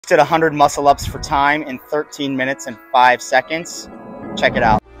Did 100 muscle ups for time in 13 minutes and 5 seconds. Check it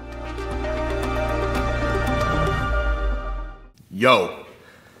out. Yo,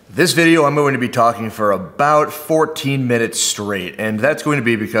 this video I'm going to be talking for about 14 minutes straight, and that's going to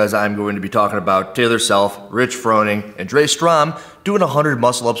be because I'm going to be talking about Taylor Self, Rich Froning, and Dre Strom doing 100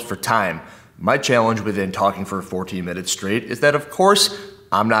 muscle ups for time. My challenge within talking for 14 minutes straight is that, of course,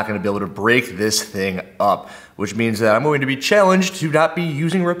 I'm not going to be able to break this thing up, which means that I'm going to be challenged to not be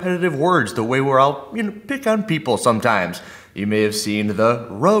using repetitive words the way where I'll, pick on people sometimes. You may have seen the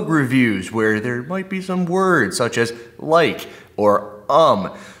rug reviews where there might be some words such as like or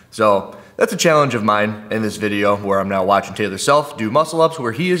So that's a challenge of mine in this video where I'm now watching Taylor Self do muscle ups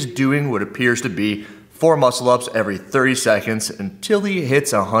where he is doing what appears to be 4 muscle ups every 30 seconds until he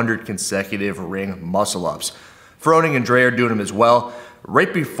hits 100 consecutive ring muscle ups. Froning and Dre are doing them as well.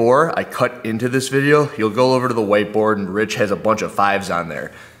 Right before I cut into this video, you'll go over to the whiteboard and Rich has a bunch of 5s on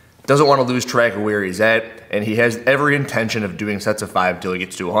there. Doesn't want to lose track of where he's at, and he has every intention of doing sets of 5 until he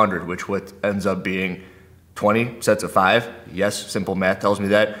gets to 100, which what ends up being 20 sets of 5. Yes, simple math tells me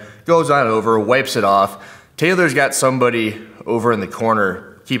that. Goes on over, wipes it off. Taylor's got somebody over in the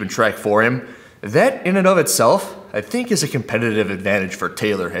corner keeping track for him. That in and of itself, I think is a competitive advantage for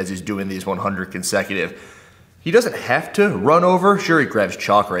Taylor as he's doing these 100 consecutive. He doesn't have to run over. Sure, he grabs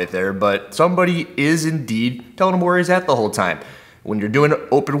chalk right there, but somebody is indeed telling him where he's at the whole time. When you're doing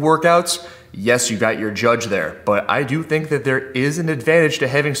open workouts, yes, you got your judge there, but I do think that there is an advantage to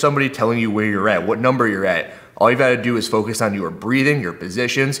having somebody telling you where you're at, what number you're at. All you got to do is focus on your breathing, your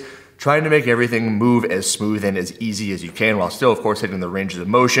positions, trying to make everything move as smooth and as easy as you can while still, of course, hitting the ranges of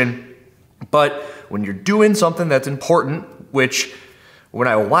motion. But when you're doing something that's important, which when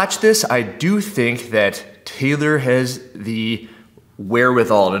I watch this, I do think that Taylor has the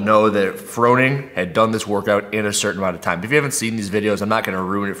wherewithal to know that Froning had done this workout in a certain amount of time. If you haven't seen these videos, I'm not going to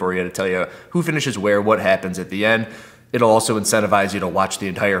ruin it for you to tell you who finishes where, what happens at the end. It'll also incentivize you to watch the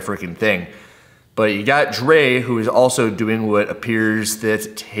entire freaking thing. But you got Dre, who is also doing what appears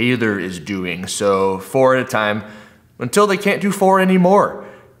that Taylor is doing. So 4 at a time until they can't do 4 anymore.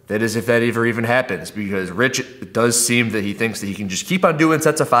 That is if that ever even happens, because Rich, it does seem that he thinks that he can just keep on doing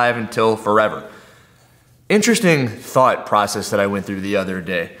sets of 5 until forever. Interesting thought process that I went through the other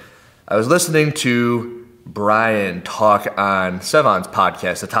day. I was listening to Brian talk on Sevon's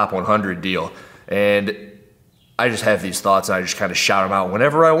podcast, the Top 100 deal, and I just have these thoughts and I just kind of shout them out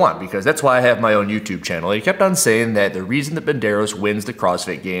whenever I want because that's why I have my own YouTube channel. He kept on saying that the reason that Medeiros wins the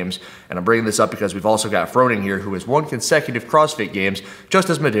CrossFit Games, and I'm bringing this up because we've also got Froning here who has won consecutive CrossFit Games, just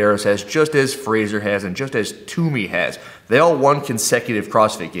as Medeiros has, just as Fraser has, and just as Toomey has. They all won consecutive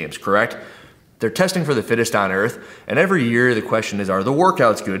CrossFit Games, correct? They're testing for the fittest on earth, and every year the question is, are the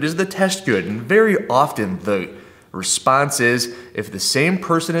workouts good? Is the test good? And very often the response is, if the same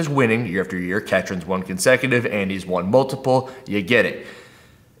person is winning year after year, Katrin's won consecutive, Andy's won multiple, you get it.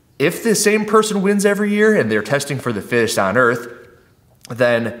 If the same person wins every year and they're testing for the fittest on earth,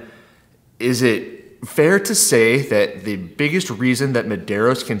 then is it fair to say that the biggest reason that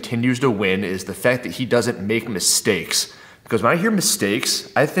Medeiros continues to win is the fact that he doesn't make mistakes? Because when I hear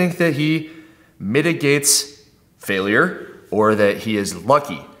mistakes, I think that he mitigates failure or that he is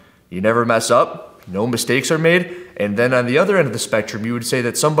lucky. You never mess up, no mistakes are made, and then on the other end of the spectrum, you would say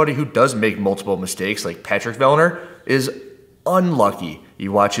that somebody who does make multiple mistakes, like Patrick Vellner, is unlucky.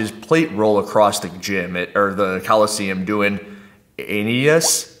 You watch his plate roll across the gym or the Coliseum doing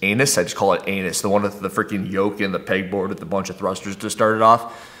anus, I just call it anus, the one with the freaking yoke and the pegboard with a bunch of thrusters to start it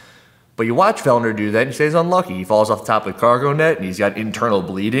off. But you watch Vellner do that and he stays unlucky. He falls off the top of the cargo net and he's got internal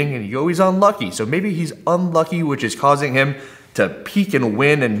bleeding and you go, he's unlucky. So maybe he's unlucky, which is causing him to peak and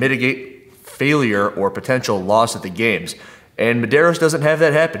win and mitigate failure or potential loss at the games. And Medeiros doesn't have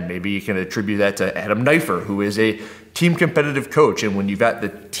that happen. Maybe you can attribute that to Adam Knifer, who is a team competitive coach. And when you've got the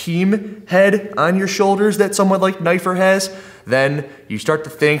team head on your shoulders that someone like Knifer has, then you start to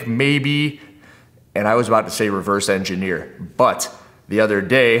think maybe, and I was about to say reverse engineer, but the other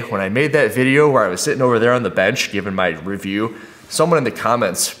day, when I made that video where I was sitting over there on the bench giving my review, someone in the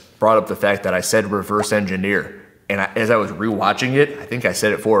comments brought up the fact that I said reverse engineer. And as I was rewatching it, I think I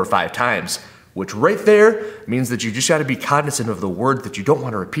said it 4 or 5 times, which right there means that you just got to be cognizant of the word that you don't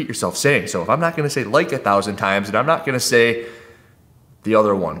want to repeat yourself saying. So if I'm not going to say like 1,000 times, and I'm not going to say the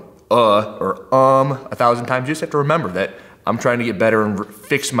other one, or 1,000 times, you just have to remember that I'm trying to get better and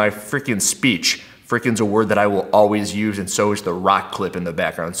fix my freaking speech. Frickin's a word that I will always use, and so is the rock clip in the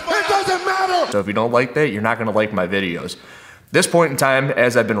background. It doesn't matter! So if you don't like that, you're not gonna like my videos. This point in time,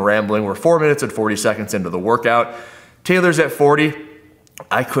 as I've been rambling, we're 4 minutes and 40 seconds into the workout. Taylor's at 40.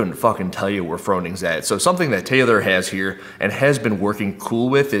 I couldn't fucking tell you where Froning's at. So something that Taylor has here and has been working cool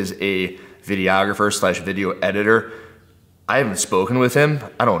with is a videographer slash video editor. I haven't spoken with him.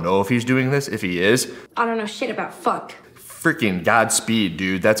 I don't know if he's doing this. If he is, I don't know shit about fuck. Freaking Godspeed,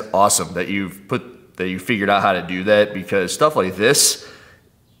 dude. That's awesome that you figured out how to do that, because stuff like this,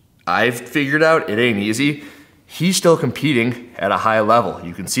 I've figured out it ain't easy. He's still competing at a high level.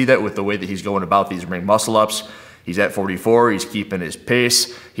 You can see that with the way that he's going about these ring muscle ups. He's at 44, he's keeping his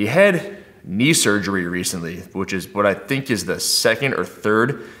pace. He had knee surgery recently, which is what I think is the second or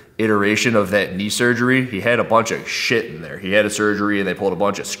third iteration of that knee surgery. He had a bunch of shit in there. He had a surgery and they pulled a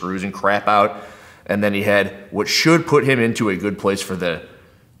bunch of screws and crap out. And then he had what should put him into a good place for the,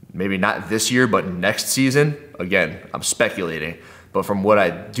 maybe not this year, but next season. Again, I'm speculating. But from what I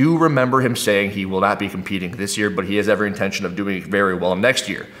do remember him saying, he will not be competing this year, but he has every intention of doing very well next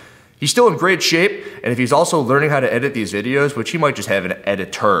year. He's still in great shape, and if he's also learning how to edit these videos, which he might just have an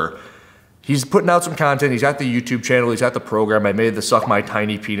editor, he's putting out some content. He's got the YouTube channel, he's got the program. I made the Suck My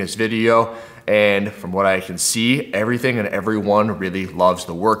Tiny Penis video, and from what I can see, everything and everyone really loves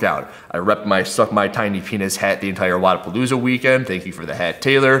the workout. I repped my Suck My Tiny Penis hat the entire Wadapalooza weekend. Thank you for the hat,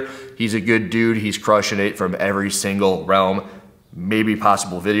 Taylor. He's a good dude. He's crushing it from every single realm, maybe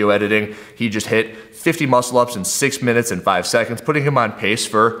possible video editing. He just hit 50 muscle ups in 6 minutes and 5 seconds, putting him on pace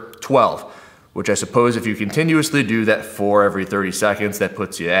for 12, which I suppose if you continuously do that 4 every 30 seconds, that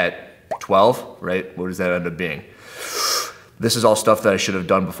puts you at 12, right? What does that end up being? This is all stuff that I should have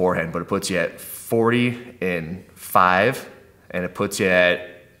done beforehand, but it puts you at 40 in 5, and it puts you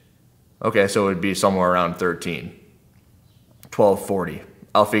at, okay, so it would be somewhere around 13, 1240.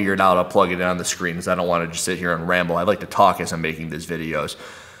 I'll figure it out. I'll plug it in on the screen because I don't want to just sit here and ramble. I like to talk as I'm making these videos.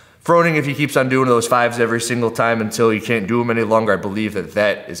 Froning, if he keeps on doing those 5s every single time until you can't do them any longer, I believe that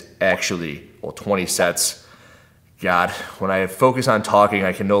that is actually, well, 20 sets. God, when I focus on talking,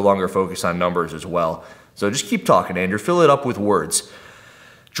 I can no longer focus on numbers as well. So just keep talking, Andrew. Fill it up with words.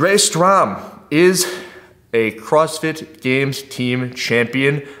 Dre Strom is a CrossFit Games team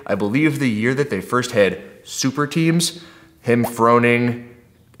champion. I believe the year that they first had super teams, him, Froning,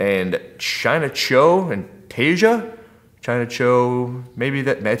 and China Cho and Tasia. China Cho, maybe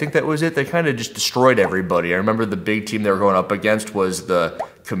that, I think that was it. They kind of just destroyed everybody. I remember the big team they were going up against was the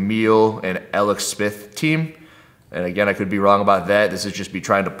Camille and Alex Smith team. And again, I could be wrong about that. This is just me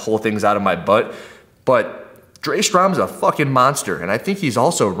trying to pull things out of my butt. But Dre Strom's a fucking monster. And I think he's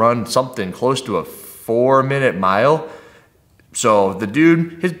also run something close to a 4-minute mile. So the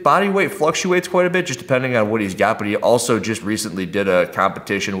dude, his body weight fluctuates quite a bit just depending on what he's got, but he also just recently did a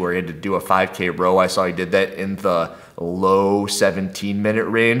competition where he had to do a 5K row. I saw he did that in the low 17-minute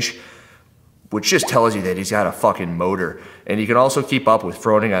range, which just tells you that he's got a fucking motor. And you can also keep up with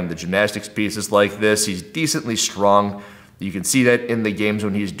Froning on the gymnastics pieces like this. He's decently strong. You can see that in the games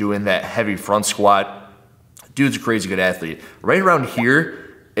when he's doing that heavy front squat. Dude's a crazy good athlete. Right around here,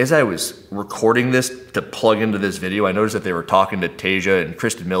 as I was recording this to plug into this video, I noticed that they were talking to Tasia and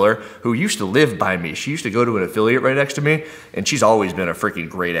Kristen Miller, who used to live by me. She used to go to an affiliate right next to me, and she's always been a freaking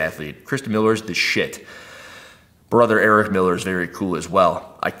great athlete. Kristen Miller's the shit. Brother Eric Miller is very cool as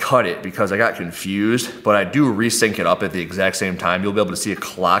well. I cut it because I got confused, but I do resync it up at the exact same time. You'll be able to see a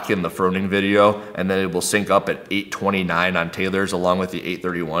clock in the Froning video, and then it will sync up at 8:29 on Taylor's along with the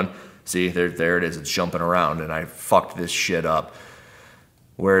 8:31. See, there it is. It's jumping around, and I fucked this shit up.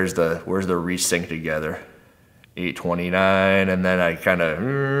 Where's the resync together? 8:29, and then I kind of,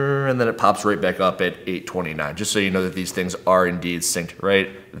 and then it pops right back up at 8:29, just so you know that these things are indeed synced right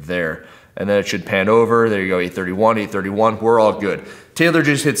there. And then it should pan over. There you go, 8:31, 8:31. We're all good. Taylor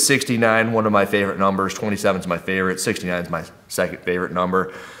just hit 69, one of my favorite numbers. 27 is my favorite. 69 is my second favorite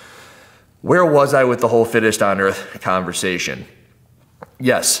number. Where was I with the whole fittest on earth conversation?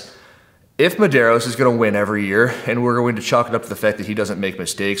 Yes. If Medeiros is going to win every year, and we're going to chalk it up to the fact that he doesn't make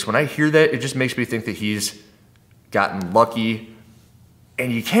mistakes, when I hear that, it just makes me think that he's gotten lucky,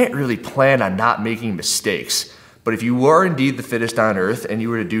 and you can't really plan on not making mistakes. But if you are indeed the fittest on earth, and you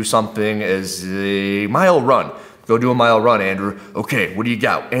were to do something as a mile run, go do a mile run, Andrew. Okay, what do you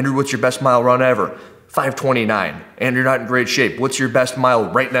got? Andrew, what's your best mile run ever? 5:29. Andrew, you're not in great shape. What's your best mile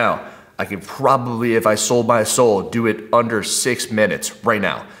right now? I could probably, if I sold my soul, do it under 6 minutes right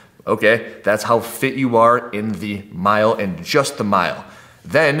now. Okay, that's how fit you are in the mile and just the mile.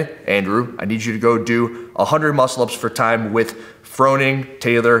 Then, Andrew, I need you to go do 100 muscle-ups for time with Froning,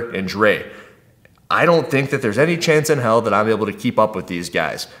 Taylor, and Dre. I don't think that there's any chance in hell that I'm able to keep up with these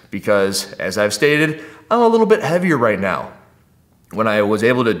guys because, as I've stated, I'm a little bit heavier right now. When I was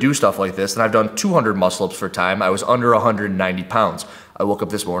able to do stuff like this, and I've done 200 muscle-ups for time, I was under 190 pounds. I woke up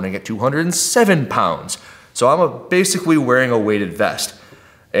this morning at 207 pounds. So I'm basically wearing a weighted vest.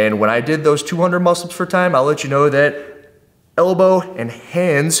 And when I did those 200 muscle-ups for time, I'll let you know that elbow and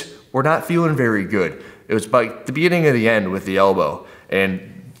hands were not feeling very good. It was by the beginning of the end with the elbow.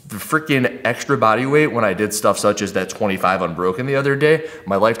 And the freaking extra body weight when I did stuff such as that 25 unbroken the other day,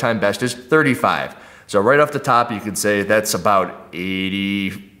 my lifetime best is 35. So right off the top, you could say that's about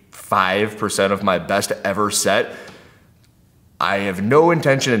 85% of my best ever set. I have no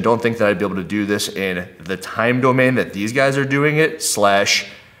intention and don't think that I'd be able to do this in the time domain that these guys are doing it, slash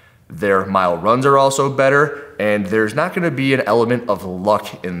their mile runs are also better, and there's not gonna be an element of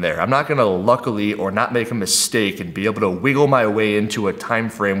luck in there. I'm not gonna luckily or not make a mistake and be able to wiggle my way into a time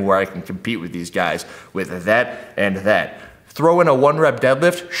frame where I can compete with these guys with that and that. Throw in a 1-rep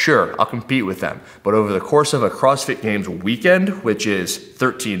deadlift, sure, I'll compete with them. But over the course of a CrossFit Games weekend, which is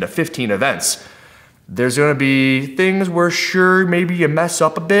 13 to 15 events, there's gonna be things where sure, maybe you mess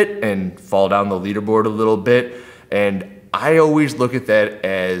up a bit and fall down the leaderboard a little bit. And I always look at that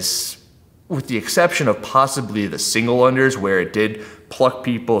as, with the exception of possibly the single unders where it did pluck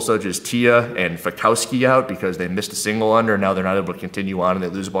people such as Tia and Fikowski out because they missed a single under and now they're not able to continue on and they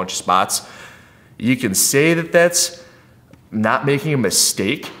lose a bunch of spots. You can say that that's not making a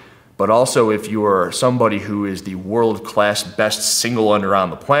mistake, but also if you are somebody who is the world-class best single under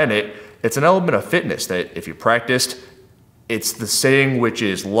on the planet, it's an element of fitness that if you practiced, it's the saying which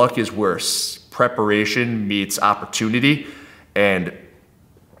is luck is where preparation meets opportunity, and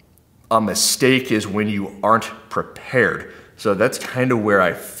a mistake is when you aren't prepared. So that's kind of where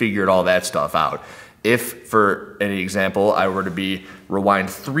I figured all that stuff out. If, for any example, I were to be rewind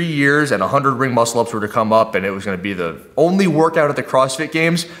 3 years and 100 ring muscle-ups were to come up and it was going to be the only workout at the CrossFit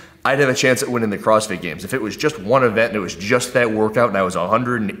Games, I'd have a chance at winning the CrossFit Games. If it was just one event and it was just that workout and I was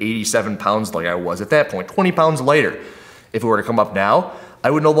 187 pounds like I was at that point, 20 pounds lighter, if it were to come up now, I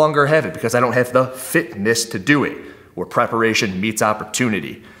would no longer have it because I don't have the fitness to do it, where preparation meets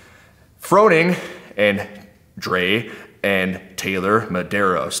opportunity. Froning and Dre and Taylor,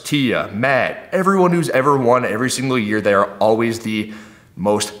 Medeiros, Tia, Matt, everyone who's ever won every single year, they are always the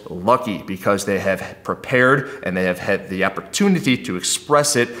most lucky because they have prepared and they have had the opportunity to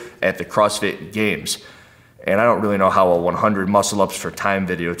express it at the CrossFit Games. And I don't really know how a 100 muscle-ups for time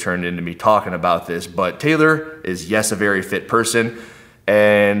video turned into me talking about this, but Taylor is, yes, a very fit person.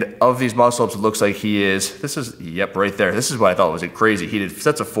 And of these muscle-ups, it looks like he is, this is, yep, right there. This is what I thought was crazy. He did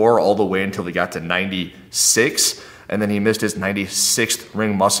sets of 4 all the way until he got to 96, and then he missed his 96th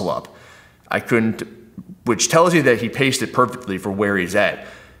ring muscle-up. I couldn't, which tells you that he paced it perfectly for where he's at.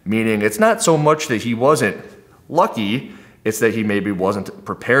 Meaning it's not so much that he wasn't lucky, it's that he maybe wasn't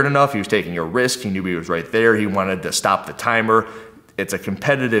prepared enough. He was taking a risk. He knew he was right there. He wanted to stop the timer. It's a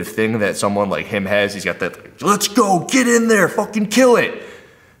competitive thing that someone like him has. He's got that, let's go, get in there, fucking kill it.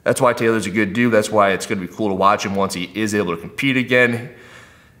 That's why Taylor's a good dude. That's why it's going to be cool to watch him once he is able to compete again.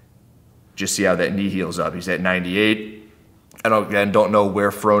 Just see how that knee heals up. He's at 98. I don't know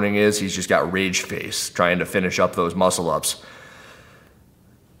where Froning is. He's just got rage face trying to finish up those muscle ups.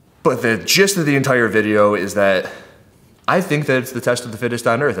 But the gist of the entire video is that I think that it's the test of the fittest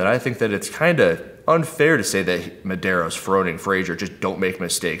on earth, and I think that it's kind of unfair to say that Medeiros, Froning, Frazier just don't make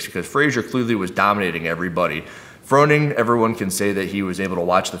mistakes, because Frazier clearly was dominating everybody. Froning, everyone can say that he was able to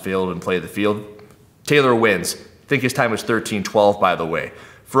watch the field and play the field. Taylor wins. I think his time was 13:12, by the way.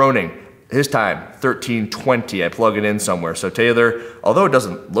 Froning, his time, 13:20. I plug it in somewhere. So Taylor, although it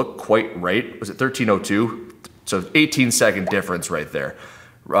doesn't look quite right, was it 13:02? So 18-second difference right there.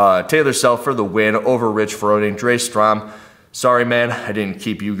 Taylor Self for the win over Rich Froning. Dre Strom, sorry man, I didn't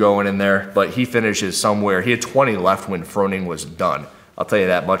keep you going in there, but he finishes somewhere. He had 20 left when Froning was done. I'll tell you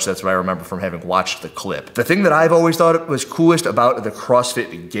that much. That's what I remember from having watched the clip. The thing that I've always thought was coolest about the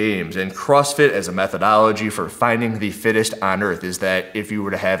CrossFit Games and CrossFit as a methodology for finding the fittest on earth is that if you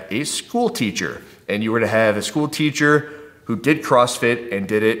were to have a school teacher and you were to have a school teacher who did CrossFit and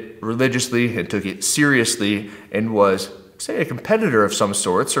did it religiously and took it seriously and was, say, a competitor of some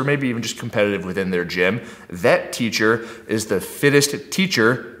sorts, or maybe even just competitive within their gym, that teacher is the fittest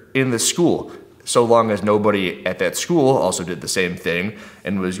teacher in the school, so long as nobody at that school also did the same thing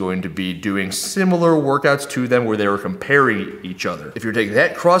and was going to be doing similar workouts to them where they were comparing each other. If you're taking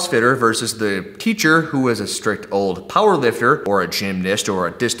that CrossFitter versus the teacher who was a strict old power lifter or a gymnast or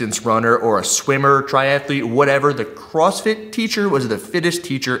a distance runner or a swimmer, triathlete, whatever, the CrossFit teacher was the fittest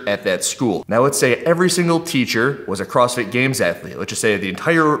teacher at that school. Now let's say every single teacher was a CrossFit Games athlete. Let's just say the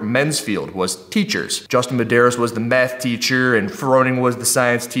entire men's field was teachers. Justin Medeiros was the math teacher and Froning was the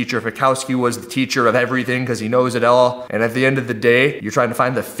science teacher. Fikowski was the teacher of everything because he knows it all. And at the end of the day, you're trying to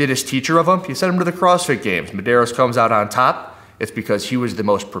find the fittest teacher of them, you send him to the CrossFit Games. Medeiros comes out on top It's because he was the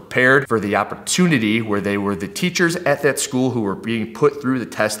most prepared for the opportunity where they were the teachers at that school who were being put through the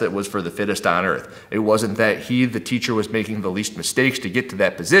test that was for the fittest on earth. It wasn't that he, the teacher, was making the least mistakes to get to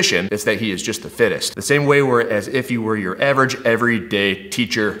that position. It's that he is just the fittest. The same way where as if you were your average everyday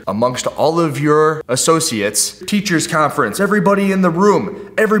teacher amongst all of your associates, teachers conference, everybody in the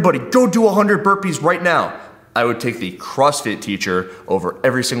room, everybody go do 100 burpees right now. I would take the CrossFit teacher over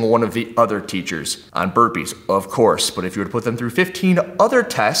every single one of the other teachers on burpees, of course. But if you were to put them through 15 other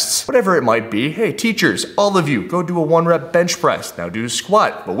tests, whatever it might be, hey, teachers, all of you, go do a 1-rep bench press. Now do a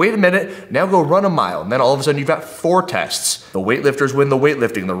squat. But wait a minute, now go run a mile. And then all of a sudden you've got 4 tests. The weightlifters win the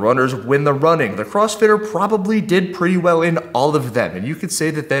weightlifting. The runners win the running. The CrossFitter probably did pretty well in all of them. And you could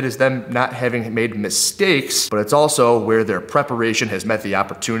say that that is them not having made mistakes, but it's also where their preparation has met the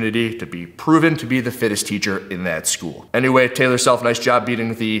opportunity to be proven to be the fittest teacher in that school. Anyway, Taylor Self, nice job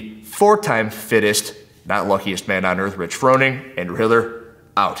beating the 4-time fittest, not luckiest man on earth, Rich Froning, and Riller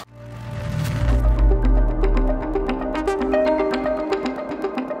out.